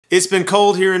It's been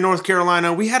cold here in North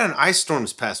Carolina. We had an ice storm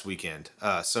this past weekend,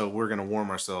 so we're going to warm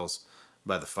ourselves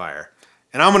by the fire.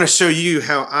 And I'm going to show you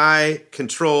how I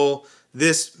control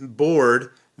this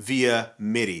board via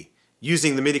MIDI.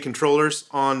 Using the MIDI controllers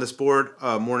on this board,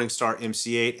 Morningstar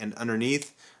MC8 and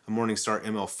underneath a Morningstar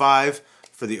ML5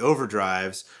 for the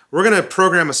overdrives. We're going to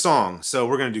program a song. So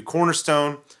we're going to do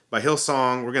Cornerstone by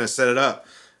Hillsong. We're going to set it up.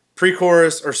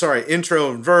 Pre-chorus, or sorry, intro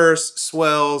and verse,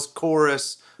 swells,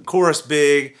 chorus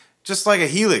big, just like a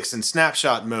Helix in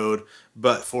snapshot mode,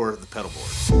 but for the pedal board.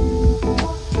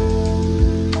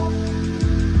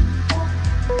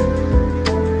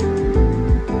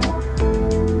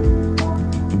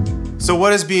 So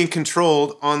what is being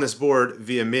controlled on this board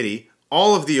via MIDI?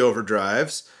 All of the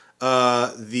overdrives,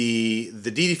 the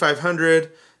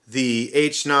DD500, the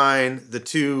H9, the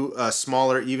two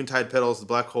smaller Eventide pedals, the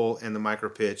black hole and the micro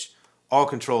pitch, all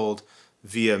controlled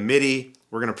via MIDI.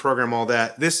 We're going to program all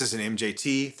that. This is an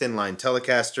MJT, Thinline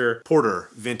Telecaster, Porter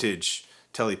vintage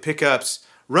Tele pickups.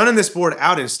 Running this board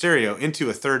out in stereo into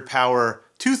a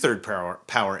two third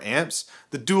power amps,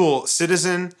 the dual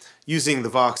Citizen using the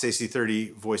Vox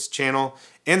AC30 voice channel,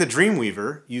 and the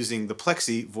Dreamweaver using the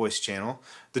Plexi voice channel.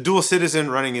 The dual Citizen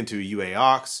running into a UA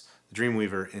aux, the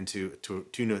Dreamweaver into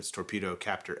two Notes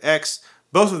Captor X.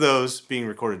 Both of those being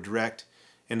recorded direct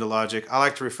into Logic. I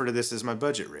like to refer to this as my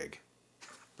budget rig.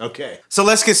 Okay, so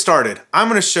let's get started. I'm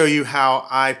going to show you how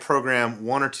I program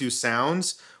one or two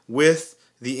sounds with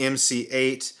the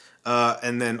MC8,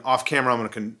 and then off camera I'm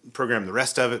going to program the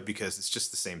rest of it because it's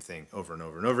just the same thing over and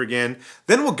over and over again.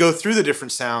 Then we'll go through the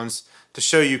different sounds to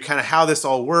show you kind of how this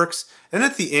all works, and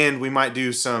at the end we might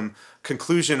do some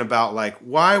conclusion about like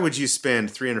why would you spend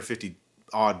 $350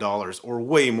 odd or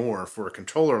way more for a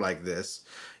controller like this,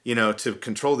 you know, to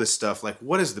control this stuff. Like,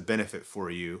 what is the benefit for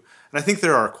you? And I think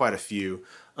there are quite a few.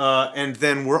 And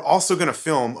then we're also going to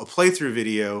film a playthrough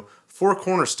video for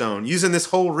Cornerstone using this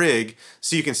whole rig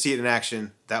so you can see it in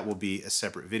action. That will be a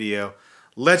separate video.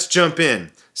 Let's jump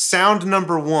in. Sound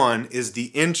number one is the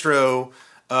intro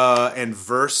and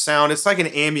verse sound. It's like an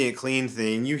ambient clean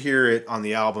thing. You hear it on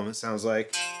the album. It sounds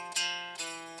like...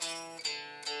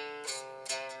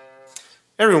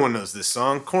 Everyone knows this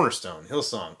song, Cornerstone,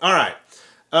 Hillsong. All right.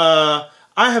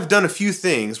 I have done a few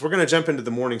things. We're going to jump into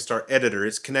the Morningstar editor.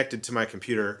 It's connected to my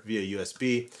computer via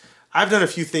USB. I've done a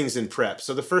few things in prep.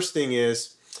 So the first thing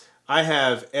is I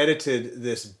have edited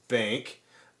this bank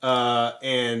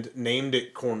and named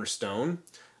it Cornerstone.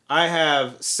 I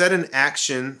have set an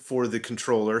action for the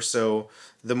controller. So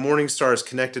the Morningstar is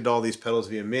connected to all these pedals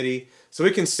via MIDI. So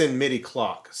we can send MIDI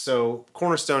clock. So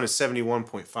Cornerstone is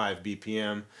 71.5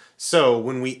 BPM. So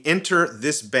when we enter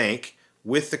this bank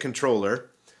with the controller,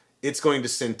 it's going to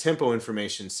send tempo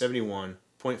information 71.5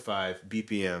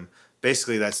 BPM.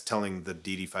 Basically, that's telling the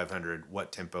DD500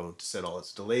 what tempo to set all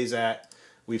its delays at.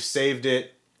 We've saved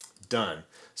it. Done.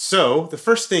 So the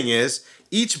first thing is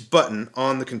each button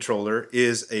on the controller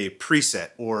is a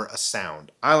preset or a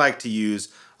sound. I like to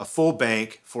use a full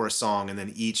bank for a song and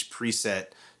then each preset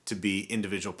to be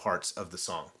individual parts of the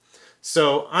song.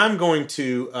 So I'm going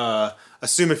to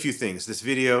assume a few things. This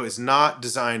video is not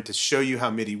designed to show you how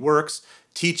MIDI works,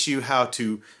 teach you how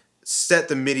to set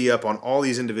the MIDI up on all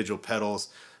these individual pedals.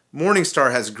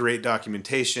 Morningstar has great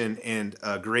documentation and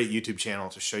a great YouTube channel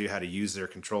to show you how to use their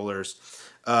controllers.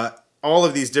 All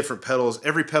of these different pedals,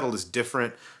 every pedal is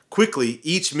different. Quickly,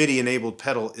 each MIDI-enabled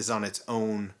pedal is on its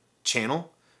own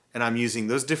channel, and I'm using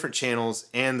those different channels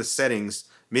and the settings,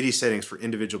 MIDI settings for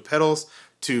individual pedals,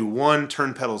 to one,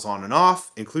 turn pedals on and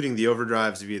off, including the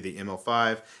overdrives via the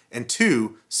ML5, and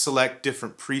two, select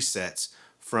different presets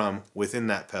from within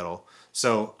that pedal.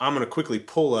 So I'm going to quickly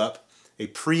pull up a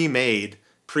pre-made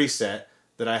preset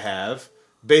that I have.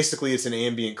 Basically, it's an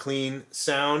ambient clean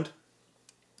sound,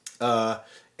 and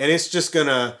it's just going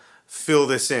to fill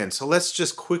this in. So let's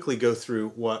just quickly go through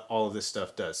what all of this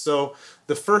stuff does. So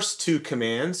the first two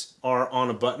commands are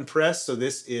on a button press. So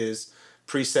this is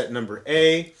preset number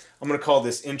A. I'm going to call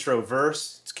this intro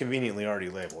verse. It's conveniently already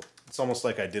labeled. It's almost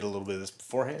like I did a little bit of this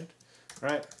beforehand,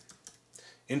 right?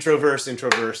 Intro verse, intro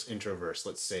verse, intro verse.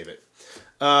 Let's save it.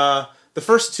 The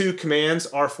first two commands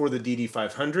are for the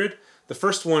DD500. The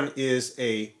first one is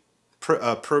a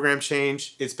program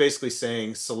change. It's basically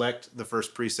saying select the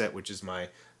first preset, which is my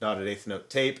dotted eighth note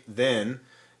tape, then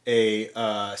a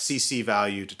CC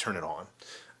value to turn it on.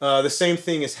 The same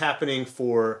thing is happening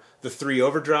for the three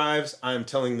overdrives. I'm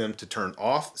telling them to turn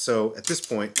off. So at this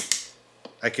point,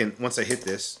 once I hit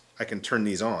this, I can turn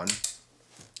these on.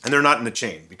 And they're not in the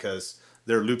chain because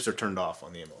their loops are turned off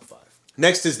on the ML5.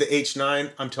 Next is the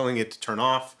H9. I'm telling it to turn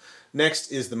off.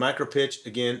 Next is the micro pitch.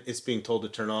 Again, it's being told to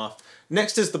turn off.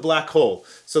 Next is the black hole.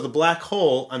 So the black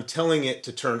hole, I'm telling it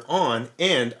to turn on,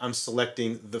 and I'm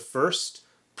selecting the first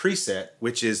preset,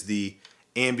 which is the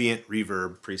ambient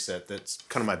reverb preset. That's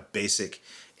kind of my basic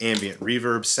ambient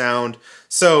reverb sound.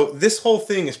 So this whole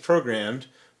thing is programmed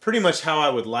pretty much how I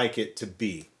would like it to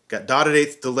be. Got dotted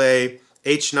eighth delay,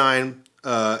 H9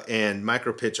 and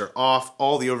micro pitch are off,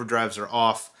 all the overdrives are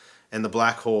off, and the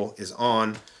black hole is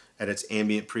on at its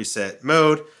ambient preset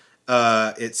mode.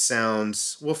 It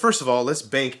sounds, well, first of all, let's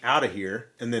bank out of here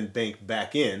and then bank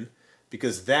back in,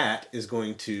 because that is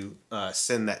going to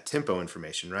send that tempo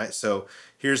information, right? So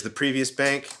here's the previous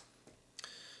bank,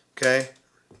 okay?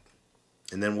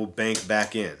 And then we'll bank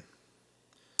back in.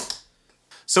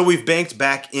 So we've banked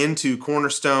back into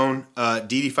Cornerstone.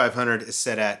 DD500 is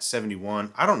set at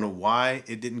 71. I don't know why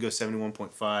it didn't go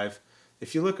 71.5.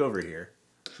 If you look over here,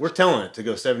 we're telling it to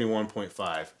go 71.5.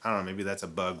 I don't know, maybe that's a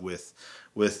bug with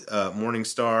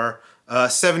Morningstar.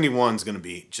 71 is going to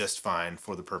be just fine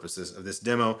for the purposes of this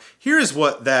demo. Here is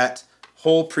what that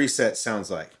whole preset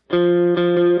sounds like.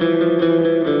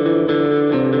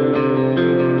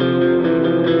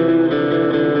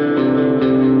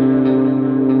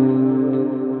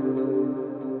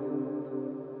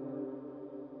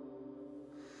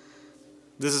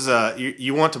 This is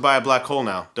you want to buy a black hole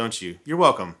now, don't you? You're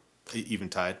welcome,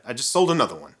 Eventide. I just sold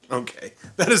another one. Okay,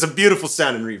 that is a beautiful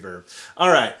sound in reverb.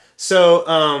 All right, so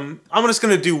I'm just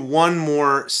gonna do one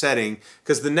more setting,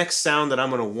 because the next sound that I'm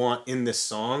gonna want in this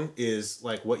song is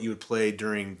like what you would play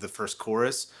during the first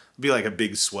chorus. It'd be like a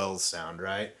big swells sound,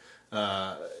 right?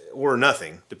 Or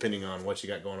nothing, depending on what you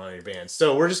got going on in your band.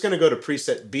 So we're just gonna go to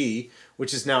preset B,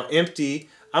 which is now empty.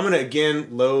 I'm going to again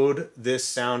load this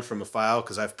sound from a file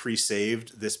because I've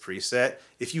pre-saved this preset.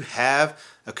 If you have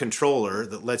a controller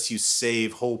that lets you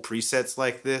save whole presets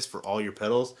like this for all your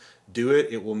pedals, do it.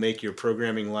 It will make your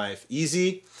programming life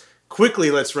easy. Quickly,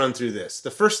 let's run through this.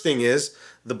 The first thing is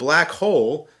the black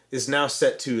hole is now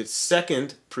set to its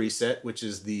second preset, which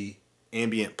is the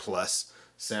ambient plus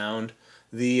sound.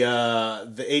 The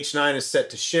H9 is set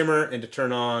to shimmer and to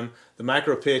turn on. The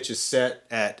micro pitch is set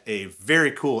at a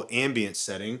very cool ambient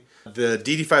setting. The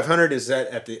DD500 is set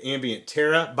at the ambient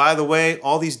Tele. By the way,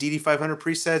 all these DD500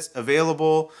 presets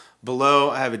available below.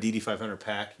 I have a DD500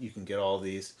 pack. You can get all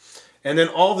these. And then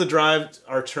all the drives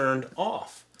are turned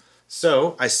off.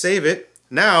 So I save it.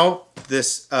 Now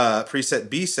this preset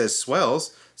B says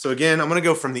swells. So again, I'm going to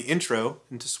go from the intro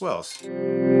into swells.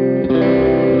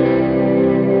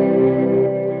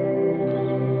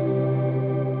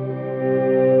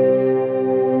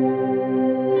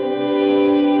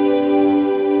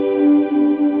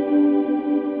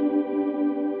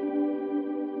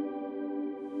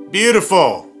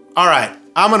 Beautiful. All right,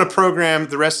 I'm going to program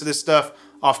the rest of this stuff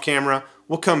off camera.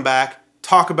 We'll come back,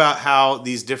 talk about how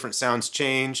these different sounds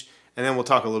change, and then we'll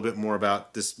talk a little bit more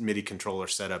about this MIDI controller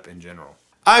setup in general.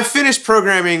 I've finished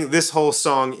programming this whole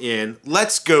song in.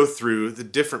 Let's go through the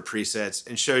different presets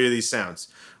and show you these sounds.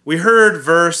 We heard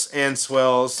verse and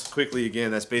swells quickly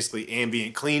again. That's basically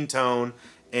ambient clean tone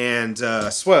and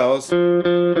swells.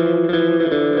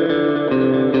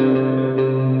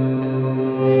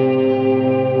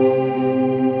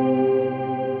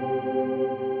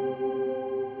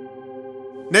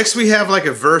 Next we have like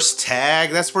a verse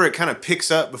tag. That's where it kind of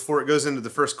picks up before it goes into the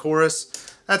first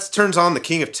chorus. That turns on the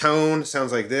king of tone.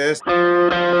 Sounds like this.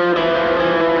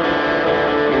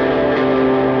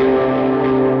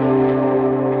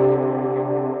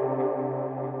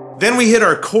 Then we hit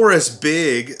our chorus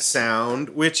big sound,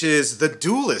 which is the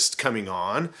duelist coming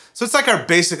on. So it's like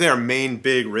basically our main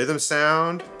big rhythm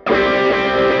sound.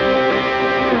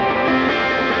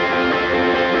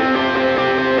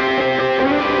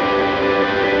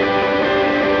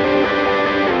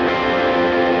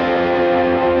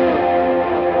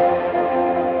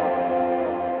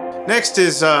 Next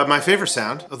is my favorite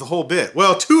sound of the whole bit.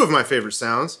 Well, two of my favorite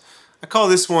sounds. I call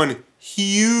this one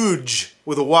huge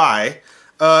with a Y.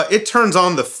 It turns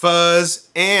on the fuzz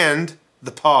and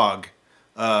the pog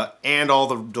and all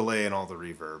the delay and all the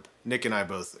reverb. Nick and I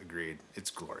both agreed. It's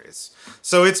glorious.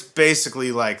 So it's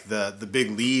basically like the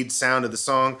big lead sound of the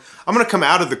song. I'm going to come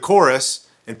out of the chorus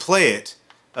and play it.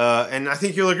 And I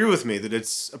think you'll agree with me that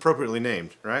it's appropriately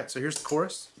named, right? So here's the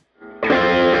chorus.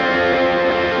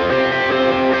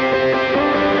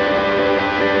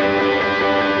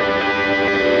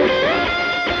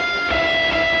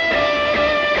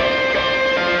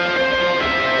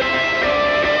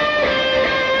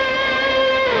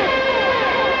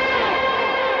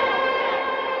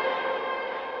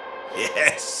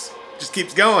 Yes, just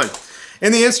keeps going.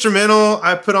 In the instrumental,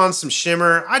 I put on some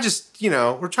shimmer. I just, you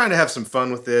know, we're trying to have some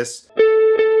fun with this.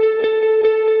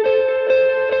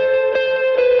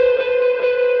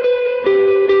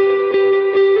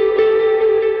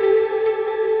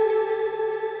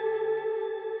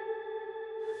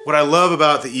 What I love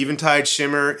about the Eventide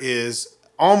shimmer is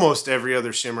almost every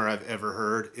other shimmer I've ever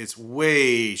heard, it's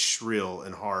way shrill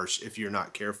and harsh if you're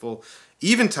not careful.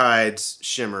 Eventide's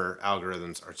shimmer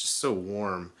algorithms are just so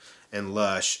warm and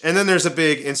lush. And then there's a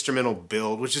big instrumental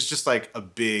build, which is just like a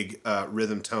big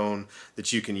rhythm tone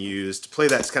that you can use to play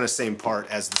that kind of same part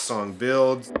as the song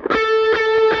builds.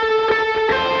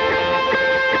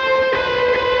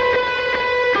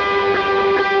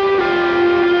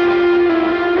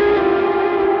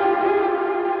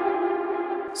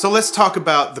 So let's talk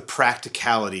about the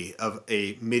practicality of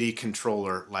a MIDI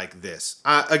controller like this.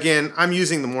 Again, I'm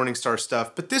using the Morningstar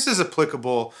stuff, but this is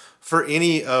applicable for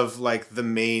any of like the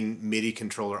main MIDI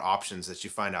controller options that you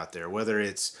find out there, whether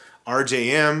it's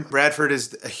RJM. Bradford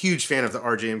is a huge fan of the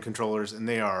RJM controllers and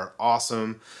they are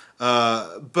awesome.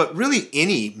 But really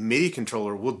any MIDI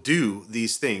controller will do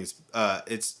these things.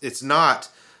 It's not,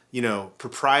 you know,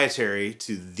 proprietary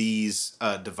to these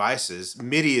devices.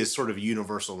 MIDI is sort of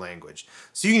universal language.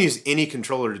 So you can use any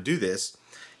controller to do this.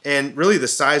 And really the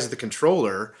size of the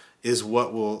controller is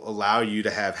what will allow you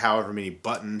to have however many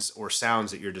buttons or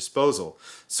sounds at your disposal.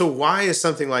 So why is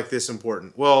something like this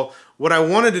important? Well, what I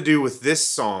wanted to do with this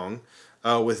song,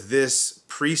 with this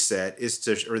preset is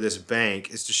to, or this bank,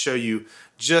 is to show you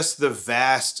just the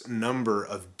vast number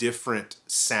of different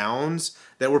sounds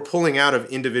that we're pulling out of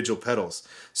individual pedals.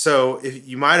 So if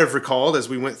you might have recalled as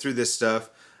we went through this stuff,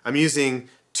 I'm using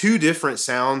 2 different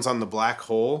sounds on the black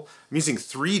hole. I'm using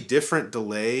 3 different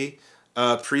delay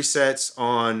presets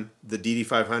on the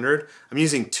DD500. I'm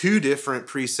using 2 different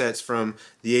presets from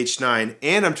the H9,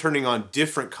 and I'm turning on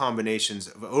different combinations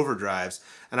of overdrives,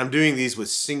 and I'm doing these with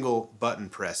single button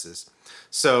presses.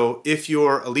 So if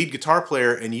you're a lead guitar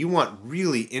player and you want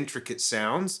really intricate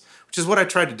sounds, which is what I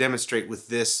tried to demonstrate with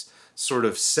this sort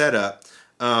of setup,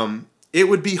 it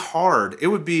would be hard. It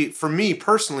would be, for me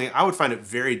personally, I would find it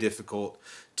very difficult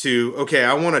to, okay,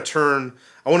 I want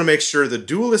to make sure the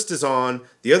Duelist is on,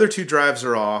 the other 2 drives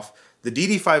are off, the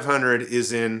DD500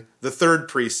 is in the 3rd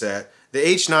preset, the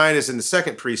H9 is in the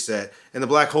 2nd preset, and the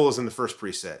black hole is in the 1st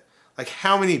preset. Like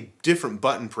how many different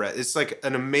button press, it's like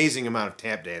an amazing amount of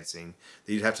tap dancing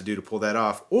that you'd have to do to pull that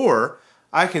off. Or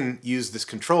I can use this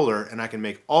controller and I can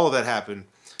make all of that happen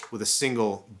with a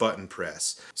single button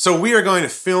press. So we are going to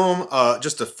film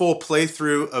just a full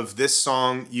playthrough of this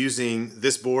song using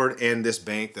this board and this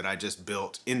bank that I just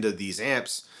built into these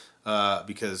amps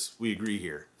because we agree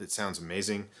here. It sounds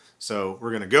amazing. So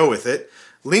we're gonna go with it.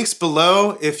 Links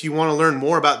below if you wanna learn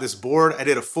more about this board. I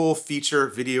did a full feature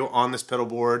video on this pedal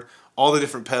board, all the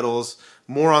different pedals,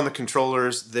 more on the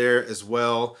controllers there as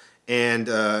well. And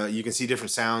you can see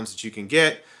different sounds that you can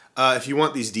get. If you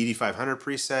want these DD500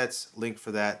 presets, link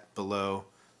for that below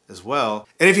as well.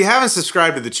 And if you haven't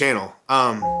subscribed to the channel,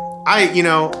 I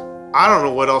don't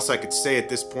know what else I could say at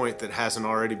this point that hasn't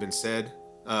already been said.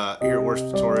 Your worst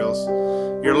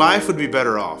tutorials. Your life would be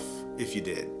better off if you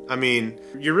did. I mean,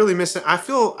 you're really missing. I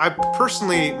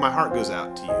personally, my heart goes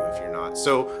out to you if you're not.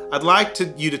 So I'd like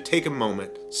you to take a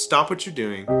moment, stop what you're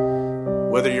doing,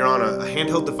 whether you're on a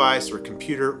handheld device or a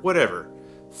computer, whatever.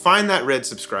 Find that red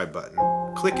subscribe button,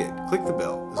 click it, click the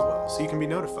bell as well so you can be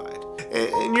notified.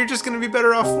 And you're just gonna be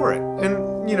better off for it.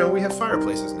 And you know, we have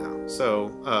fireplaces now.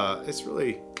 So I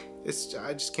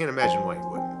just can't imagine why you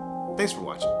wouldn't. Thanks for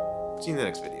watching. See you in the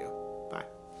next video.